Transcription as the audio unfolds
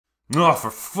Oh,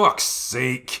 for fuck's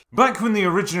sake. Back when the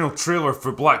original trailer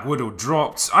for Black Widow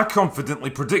dropped, I confidently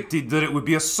predicted that it would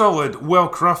be a solid,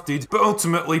 well-crafted, but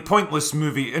ultimately pointless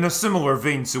movie in a similar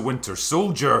vein to Winter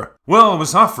Soldier. Well, I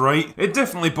was half right. It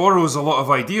definitely borrows a lot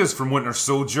of ideas from Winter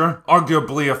Soldier,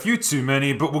 arguably a few too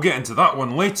many, but we'll get into that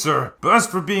one later. But as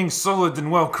for being solid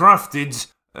and well-crafted,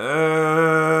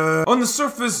 on the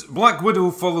surface, Black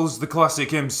Widow follows the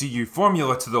classic MCU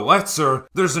formula to the letter.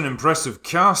 There's an impressive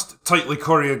cast, tightly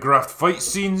choreographed fight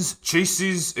scenes,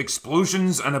 chases,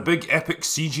 explosions, and a big epic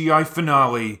CGI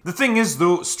finale. The thing is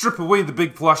though, strip away the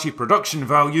big flashy production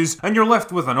values, and you're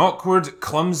left with an awkward,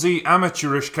 clumsy,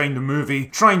 amateurish kind of movie,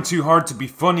 trying too hard to be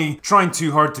funny, trying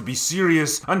too hard to be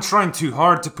serious, and trying too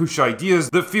hard to push ideas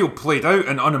that feel played out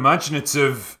and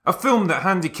unimaginative. A film that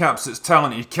handicaps its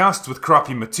talented cast with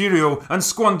crappy material and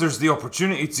squanders the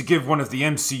opportunity to give one of the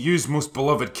MCU's most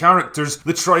beloved characters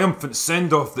the triumphant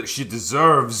send-off that she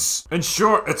deserves. In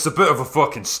short, it's a bit of a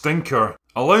fucking stinker.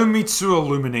 Allow me to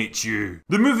illuminate you.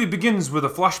 The movie begins with a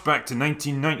flashback to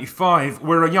 1995,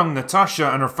 where a young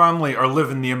Natasha and her family are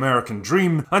living the American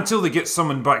dream until they get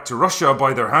summoned back to Russia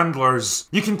by their handlers.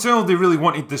 You can tell they really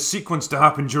wanted this sequence to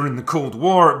happen during the Cold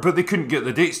War, but they couldn't get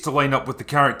the dates to line up with the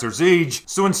character's age,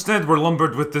 so instead we're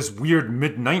lumbered with this weird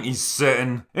mid-90s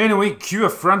setting. Anyway, cue a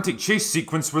frantic chase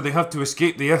sequence where they have to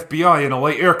escape the FBI in a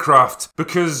light aircraft,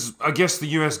 because I guess the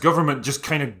US government just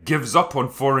kinda gives up on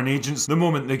foreign agents the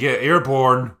moment they get airborne.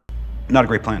 Not a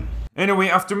great plan. Anyway,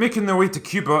 after making their way to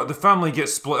Cuba, the family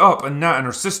gets split up and Nat and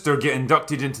her sister get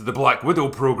inducted into the Black Widow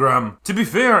program. To be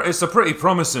fair, it's a pretty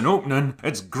promising opening.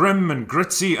 It's grim and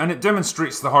gritty and it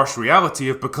demonstrates the harsh reality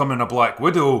of becoming a Black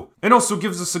Widow. It also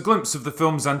gives us a glimpse of the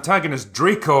film's antagonist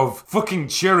Dreykov. Fucking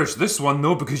cherish this one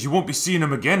though, because you won't be seeing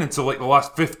him again until like the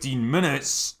last 15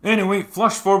 minutes. Anyway,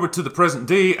 flash forward to the present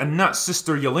day and Nat's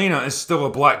sister Yelena is still a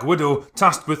Black Widow,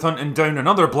 tasked with hunting down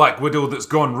another Black Widow that's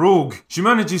gone rogue. She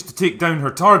manages to take down her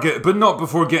target, but not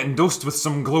before getting dosed with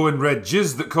some glowing red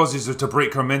jizz that causes her to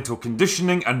break her mental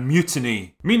conditioning and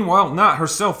mutiny. Meanwhile, Nat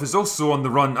herself is also on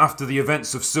the run after the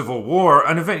events of Civil War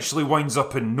and eventually winds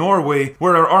up in Norway,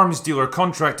 where her arms dealer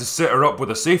contract has set her up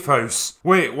with a safe house.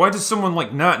 Wait, why does someone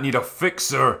like Nat need a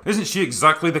fixer? Isn't she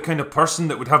exactly the kind of person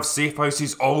that would have safe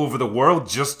houses all over the world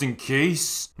just in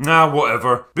case? Nah,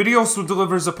 whatever. But he also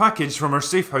delivers a package from her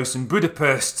safe house in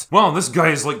Budapest. Wow, this guy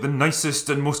is like the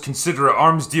nicest and most considerate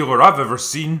arms dealer I've ever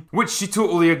seen, which she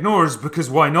totally ignores because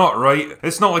why not, right?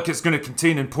 It's not like it's going to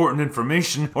contain important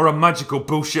information or a magical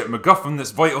bullshit MacGuffin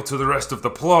that's vital to the rest of the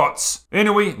plots.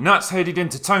 Anyway, Nat's headed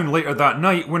into town later that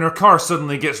night when her car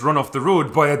suddenly gets run off the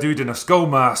road by a dude in a skull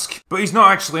mask. But he's not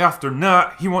actually after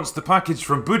Nat, he wants the package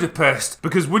from Budapest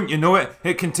because wouldn't you know it,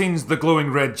 it contains the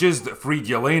glowing red jizz that freed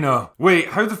Yelena. Wait,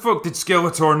 how the fuck did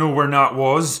Skeletor know where Nat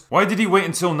was? Why did he wait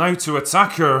until now to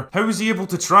attack her? How was he able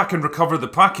to track and recover the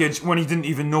package when he didn't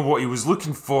even know what he was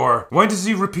looking for? Why does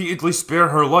he repeatedly spare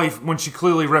her life when she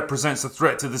clearly represents a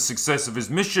threat to the success of his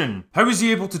mission? How is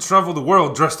he able to travel the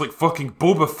world dressed like fucking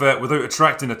Boba Fett without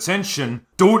attracting attention?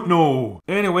 Don't know.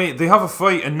 Anyway, they have a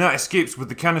fight and Nat escapes with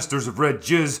the canisters of red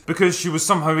jizz because she was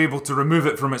somehow able to remove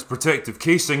it from its protective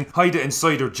casing, hide it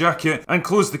inside her jacket, and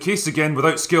close the case again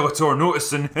without Skeletor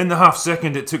noticing in the half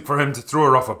second it took for him to throw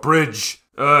her off a bridge.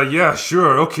 Yeah,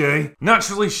 sure, okay.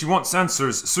 Naturally, she wants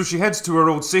answers, so she heads to her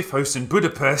old safe house in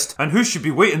Budapest, and who should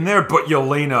be waiting there but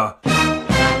Yelena?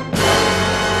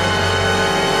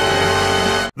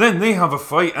 Then they have a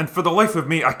fight, and for the life of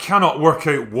me, I cannot work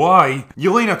out why.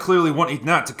 Yelena clearly wanted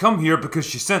Nat to come here because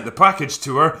she sent the package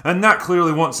to her, and Nat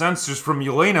clearly wants answers from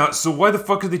Yelena, so why the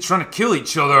fuck are they trying to kill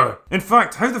each other? In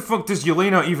fact, how the fuck does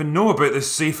Yelena even know about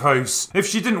this safe house? If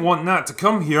she didn't want Nat to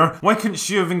come here, why couldn't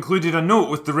she have included a note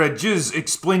with the red jizz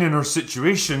explaining her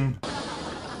situation?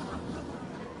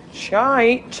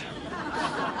 Shite.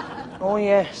 Oh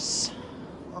yes,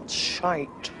 that's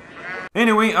shite.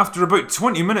 Anyway, after about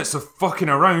 20 minutes of fucking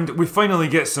around, we finally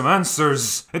get some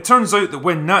answers. It turns out that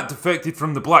when Nat defected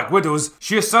from the Black Widows,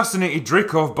 she assassinated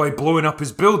Dreykov by blowing up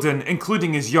his building,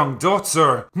 including his young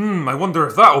daughter. I wonder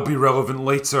if that'll be relevant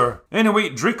later. Anyway,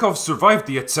 Dreykov survived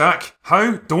the attack.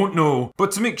 How? Don't know.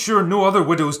 But to make sure no other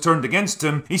widows turned against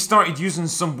him, he started using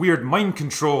some weird mind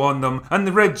control on them, and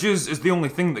the red jizz is the only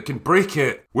thing that can break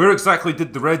it. Where exactly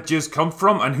did the red jizz come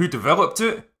from and who developed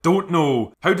it? Don't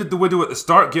know. How did the widow at the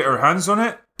start get her hands on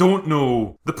it? Don't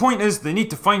know. The point is, they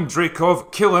need to find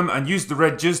Dreykov, kill him, and use the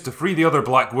red jizz to free the other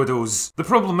Black Widows. The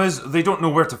problem is, they don't know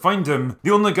where to find him.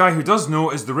 The only guy who does know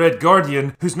is the Red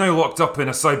Guardian, who's now locked up in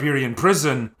a Siberian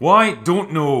prison. Why?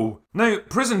 Don't know. Now,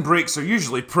 prison breaks are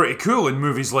usually pretty cool in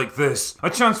movies like this, a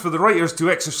chance for the writers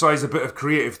to exercise a bit of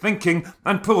creative thinking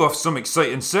and pull off some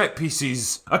exciting set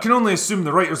pieces. I can only assume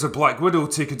the writers of Black Widow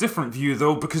take a different view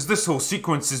though, because this whole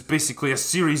sequence is basically a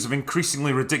series of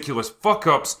increasingly ridiculous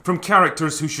fuck-ups from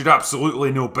characters who should absolutely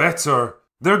know better.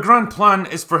 Their grand plan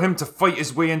is for him to fight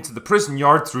his way into the prison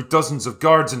yard through dozens of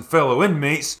guards and fellow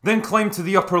inmates, then climb to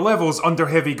the upper levels under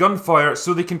heavy gunfire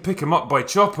so they can pick him up by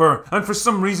chopper, and for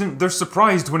some reason they're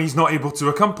surprised when he's not able to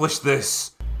accomplish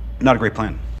this. Not a great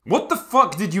plan. What the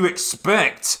fuck did you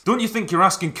expect? Don't you think you're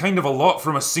asking kind of a lot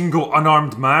from a single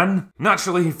unarmed man?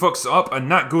 Naturally he fucks it up and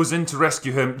Nat goes in to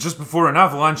rescue him just before an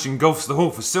avalanche engulfs the whole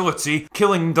facility,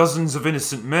 killing dozens of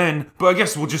innocent men, but I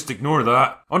guess we'll just ignore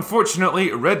that.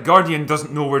 Unfortunately, Red Guardian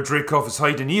doesn't know where Dreykov is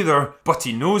hiding either, but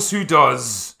he knows who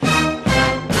does.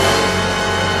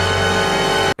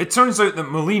 It turns out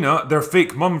that Melina, their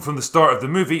fake mum from the start of the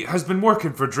movie, has been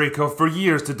working for Dreykov for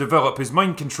years to develop his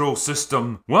mind control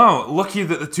system. Wow, lucky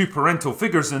that the two parental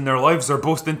figures in their lives are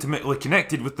both intimately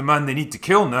connected with the man they need to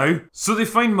kill now. So they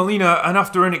find Melina, and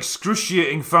after an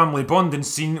excruciating family bonding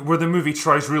scene where the movie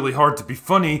tries really hard to be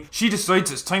funny, she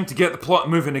decides it's time to get the plot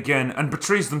moving again and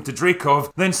betrays them to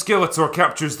Dreykov, then Skeletor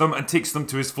captures them and takes them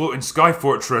to his floating sky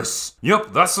fortress.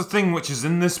 Yup, that's the thing which is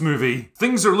in this movie.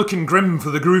 Things are looking grim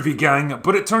for the Groovy Gang,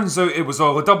 but it turns out it was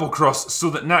all a double cross so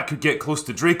that Nat could get close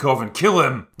to Dreykov and kill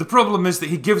him. The problem is that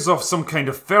he gives off some kind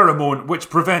of pheromone which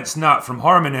prevents Nat from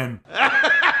harming him.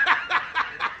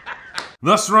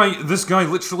 That's right, this guy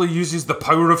literally uses the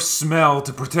power of smell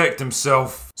to protect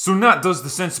himself. So Nat does the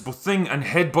sensible thing and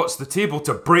headbutts the table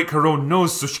to break her own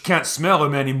nose so she can't smell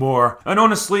him anymore. And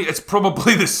honestly, it's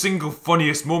probably the single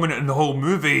funniest moment in the whole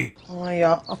movie.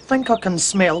 I think I can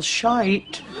smell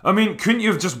shite. I mean, couldn't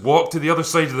you have just walked to the other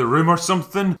side of the room or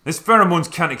something? His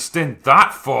pheromones can't extend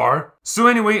that far. So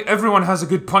anyway, everyone has a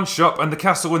good punch up and the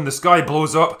castle in the sky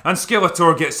blows up and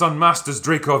Skeletor gets unmasked as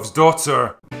Dreykov's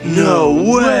daughter. No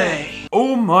way!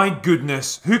 Oh my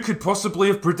goodness, who could possibly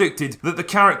have predicted that the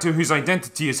character whose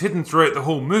identity is hidden throughout the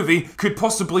whole movie could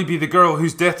possibly be the girl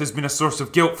whose death has been a source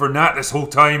of guilt for Nat this whole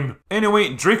time?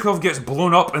 Anyway, Dreykov gets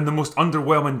blown up in the most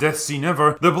underwhelming death scene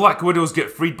ever, the Black Widows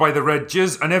get freed by the red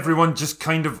jizz, and everyone just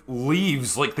kind of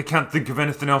leaves like they can't think of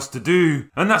anything else to do.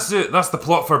 And that's it, that's the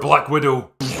plot for Black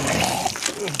Widow.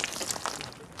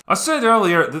 I said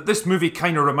earlier that this movie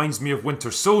kinda reminds me of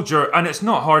Winter Soldier, and it's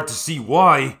not hard to see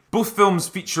why. Both films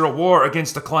feature a war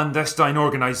against a clandestine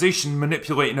organisation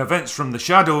manipulating events from the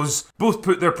shadows. Both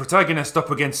put their protagonist up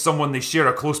against someone they share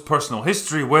a close personal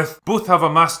history with. Both have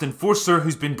a masked enforcer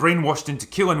who's been brainwashed into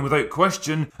killing without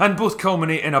question. And both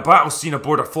culminate in a battle scene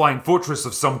aboard a flying fortress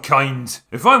of some kind.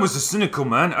 If I was a cynical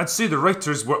man, I'd say the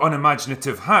writers were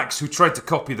unimaginative hacks who tried to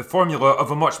copy the formula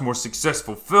of a much more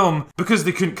successful film because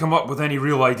they couldn't come up with any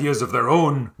real ideas of their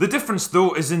own. The difference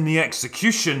though is in the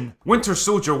execution. Winter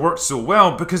Soldier worked so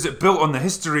well because it built on the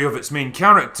history of its main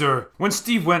character. When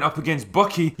Steve went up against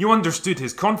Bucky, you understood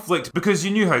his conflict because you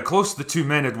knew how close the two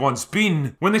men had once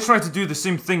been. When they try to do the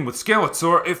same thing with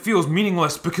Skeletor, it feels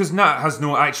meaningless because Nat has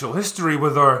no actual history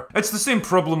with her. It's the same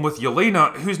problem with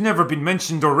Yelena, who's never been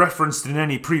mentioned or referenced in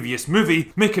any previous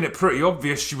movie, making it pretty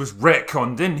obvious she was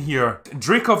retconned in here.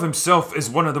 Dreykov himself is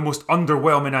one of the most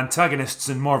underwhelming antagonists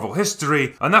in Marvel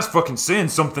history, and that's fucking saying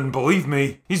something, believe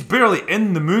me. He's barely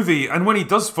in the movie, and when he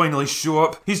does finally show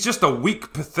up, he's just a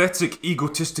weak, pathetic,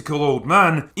 egotistical old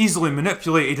man, easily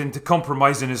manipulated into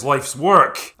compromising his life's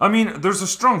work. I mean, there's a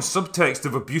strong subtext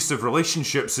of abusive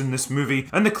relationships in this movie,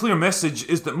 and the clear message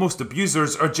is that most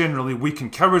abusers are generally weak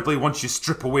and cowardly once you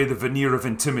strip away the veneer of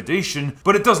intimidation,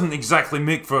 but it doesn't exactly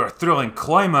make for a thrilling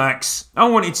climax. I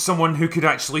wanted someone who could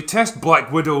actually test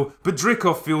Black Widow, but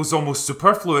Dreykov feels almost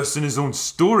superfluous in his own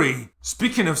story.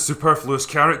 Speaking of superfluous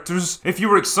characters, if you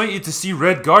were excited to see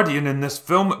Red Guardian in this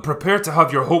film, prepare to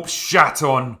have your hopes shat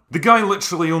on. The guy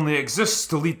literally only exists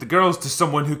to lead the girls to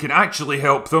someone who can actually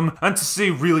help them, and to say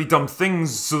really dumb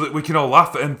things so that we can all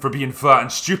laugh at him for being fat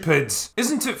and stupid.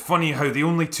 Isn't it funny how the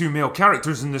only two male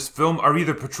characters in this film are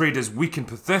either portrayed as weak and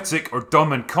pathetic or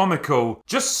dumb and comical?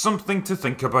 Just something to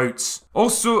think about.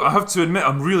 Also, I have to admit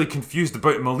I'm really confused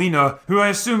about Melina, who I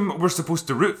assume we're supposed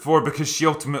to root for because she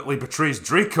ultimately betrays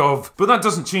Dreykov, but that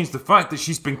doesn't change the fact that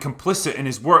she's been complicit in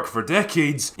his work for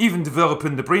decades, even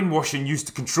developing the brainwashing used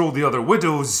to control the other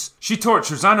widows. She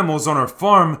tortures animals on her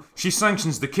farm, she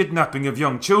sanctions the kidnapping of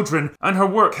young children, and her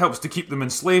work helps to keep them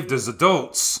enslaved as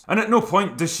adults. And at no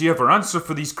point does she ever answer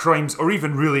for these crimes or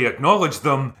even really acknowledge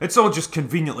them. It's all just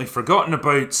conveniently forgotten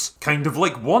about. Kind of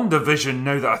like WandaVision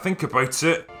now that I think about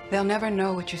it. They'll never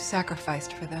know what you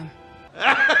sacrificed for them.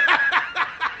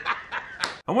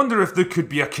 I wonder if there could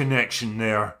be a connection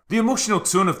there. The emotional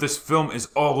tone of this film is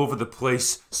all over the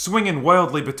place, swinging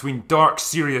wildly between dark,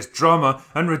 serious drama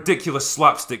and ridiculous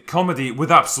slapstick comedy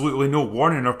with absolutely no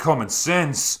warning or common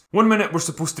sense. One minute we're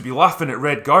supposed to be laughing at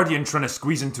Red Guardian trying to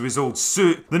squeeze into his old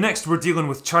suit, the next we're dealing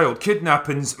with child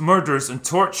kidnappings, murders and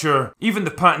torture. Even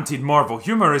the patented Marvel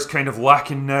humour is kind of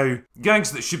lacking now.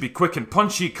 Gags that should be quick and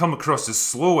punchy come across as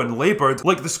slow and laboured,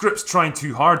 like the script's trying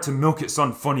too hard to milk its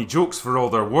unfunny jokes for all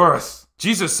they're worth.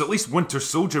 Jesus, at least Winter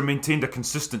Soldier maintained a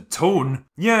consistent tone.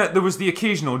 Yeah, there was the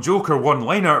occasional joke or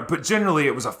one-liner, but generally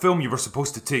it was a film you were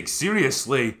supposed to take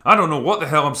seriously. I don't know what the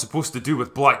hell I'm supposed to do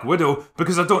with Black Widow,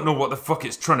 because I don't know what the fuck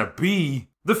it's trying to be.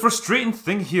 The frustrating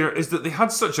thing here is that they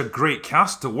had such a great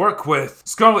cast to work with.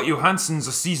 Scarlett Johansson's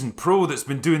a seasoned pro that's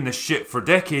been doing this shit for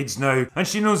decades now, and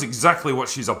she knows exactly what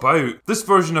she's about. This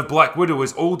version of Black Widow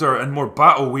is older and more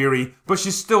battle-weary, but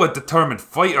she's still a determined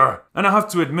fighter. And I have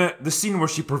to admit, the scene where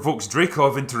she provokes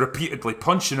Dreykov into repeatedly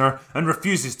punching her and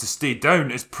refuses to stay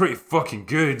down is pretty fucking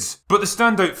good. But the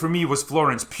standout for me was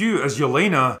Florence Pugh as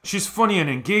Yelena. She's funny and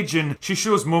engaging, she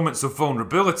shows moments of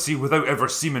vulnerability without ever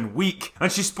seeming weak,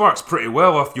 and she sparks pretty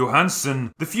well off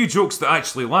Johansson. The few jokes that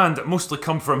actually land mostly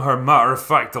come from her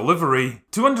matter-of-fact delivery.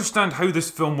 To understand how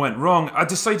this film went wrong, I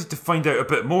decided to find out a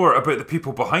bit more about the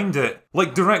people behind it,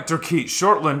 like director Kate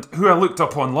Shortland, who I looked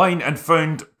up online and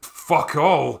found fuck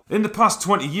all. In the past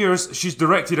 20 years, she's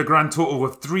directed a grand total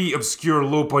of 3 obscure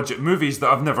low-budget movies that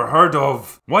I've never heard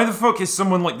of. Why the fuck is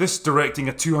someone like this directing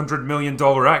a $200 million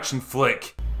action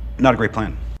flick? Not a great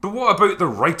plan. But what about the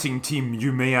writing team,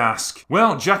 you may ask?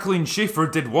 Well, Jacqueline Schaefer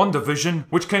did WandaVision,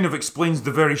 which kind of explains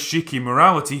the very shaky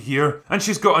morality here, and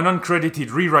she's got an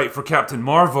uncredited rewrite for Captain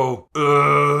Marvel.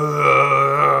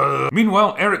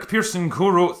 Meanwhile, Eric Pearson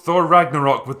co-wrote Thor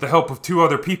Ragnarok with the help of 2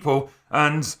 other people,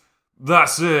 and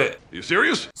that's it. Are you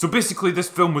serious? So basically this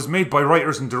film was made by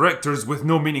writers and directors with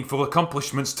no meaningful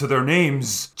accomplishments to their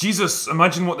names. Jesus,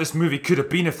 imagine what this movie could have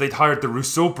been if they'd hired the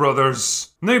Russo brothers.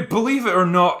 Now, believe it or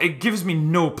not, it gives me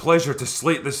no pleasure to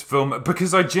slate this film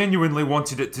because I genuinely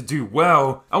wanted it to do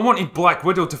well. I wanted Black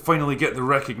Widow to finally get the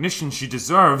recognition she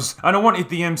deserves, and I wanted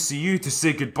the MCU to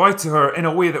say goodbye to her in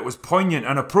a way that was poignant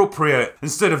and appropriate,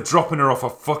 instead of dropping her off a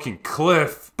fucking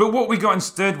cliff. But what we got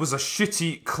instead was a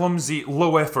shitty, clumsy,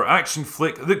 low-effort action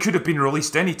flick that could have been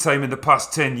released anytime in the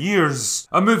past 10 years.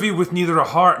 A movie with neither a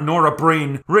heart nor a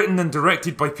brain, written and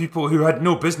directed by people who had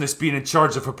no business being in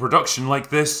charge of a production like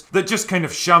this, that just kind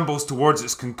of shambles towards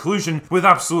its conclusion with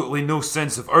absolutely no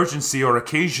sense of urgency or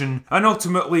occasion, and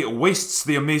ultimately wastes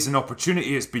the amazing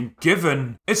opportunity it's been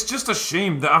given. It's just a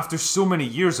shame that after so many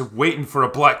years of waiting for a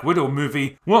Black Widow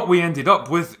movie, what we ended up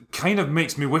with kind of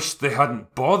makes me wish they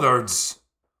hadn't bothered.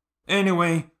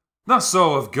 Anyway, that's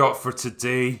all I've got for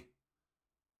today.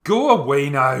 Go away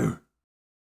now.